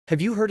Have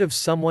you heard of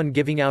someone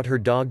giving out her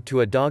dog to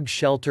a dog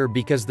shelter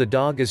because the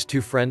dog is too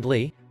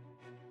friendly?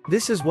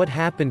 This is what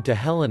happened to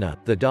Helena,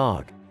 the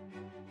dog.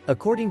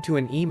 According to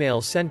an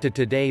email sent to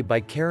Today by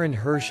Karen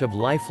Hirsch of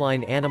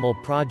Lifeline Animal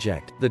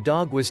Project, the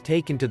dog was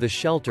taken to the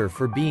shelter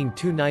for being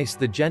too nice.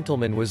 The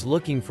gentleman was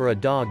looking for a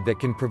dog that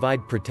can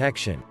provide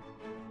protection.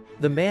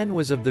 The man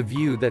was of the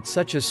view that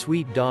such a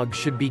sweet dog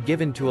should be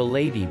given to a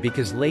lady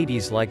because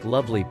ladies like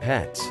lovely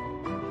pets.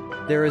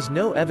 There is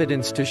no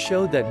evidence to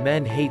show that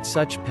men hate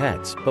such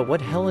pets, but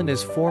what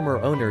Helena's former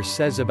owner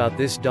says about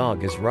this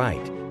dog is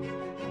right.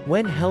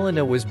 When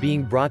Helena was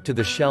being brought to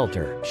the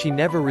shelter, she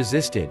never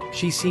resisted.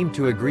 She seemed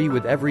to agree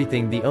with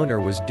everything the owner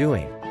was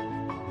doing.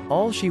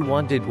 All she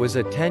wanted was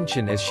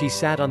attention as she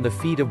sat on the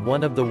feet of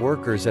one of the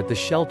workers at the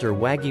shelter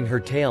wagging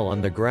her tail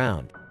on the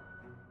ground.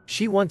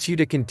 She wants you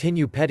to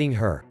continue petting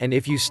her, and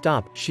if you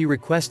stop, she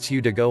requests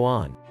you to go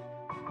on.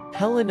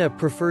 Helena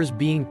prefers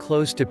being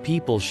close to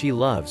people she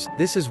loves.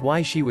 This is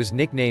why she was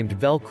nicknamed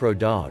Velcro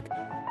Dog.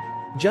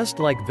 Just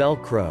like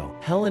Velcro,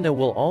 Helena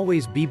will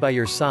always be by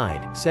your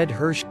side, said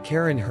Hirsch.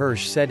 Karen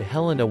Hirsch said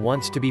Helena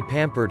wants to be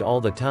pampered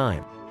all the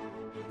time.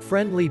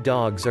 Friendly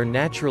dogs are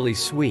naturally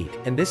sweet,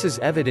 and this is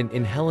evident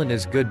in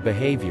Helena's good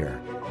behavior.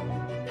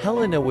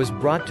 Helena was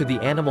brought to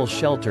the animal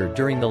shelter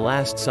during the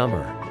last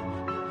summer.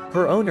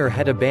 Her owner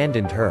had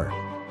abandoned her.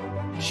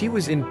 She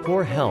was in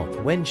poor health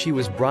when she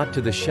was brought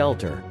to the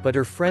shelter, but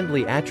her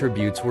friendly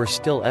attributes were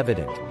still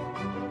evident.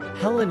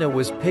 Helena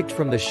was picked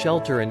from the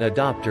shelter and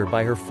adopted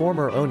by her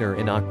former owner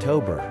in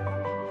October.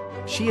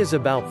 She is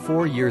about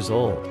 4 years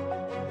old.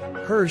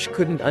 Hirsch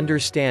couldn't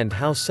understand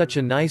how such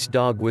a nice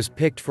dog was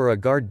picked for a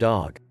guard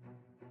dog.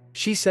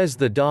 She says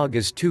the dog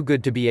is too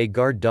good to be a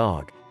guard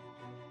dog.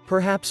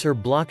 Perhaps her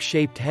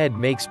block-shaped head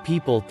makes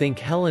people think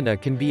Helena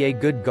can be a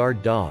good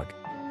guard dog.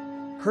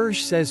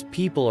 Hirsch says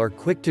people are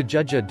quick to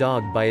judge a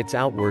dog by its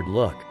outward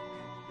look.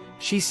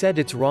 She said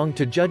it's wrong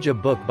to judge a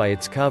book by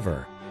its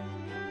cover.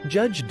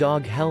 Judge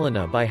dog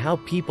Helena by how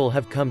people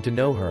have come to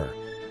know her.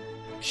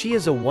 She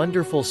is a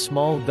wonderful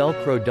small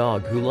Velcro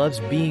dog who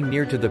loves being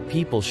near to the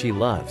people she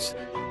loves.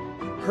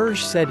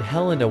 Hirsch said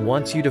Helena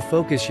wants you to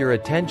focus your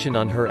attention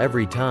on her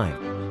every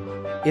time.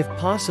 If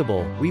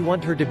possible, we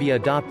want her to be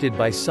adopted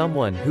by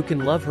someone who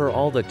can love her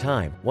all the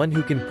time, one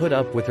who can put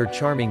up with her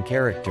charming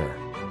character.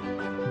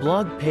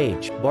 Blog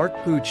page,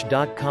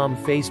 BarkPooch.com,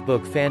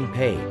 Facebook fan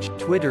page,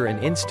 Twitter and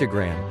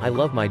Instagram, I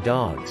love my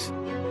dogs.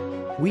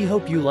 We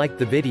hope you liked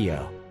the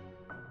video.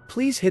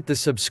 Please hit the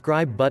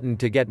subscribe button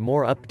to get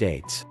more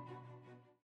updates.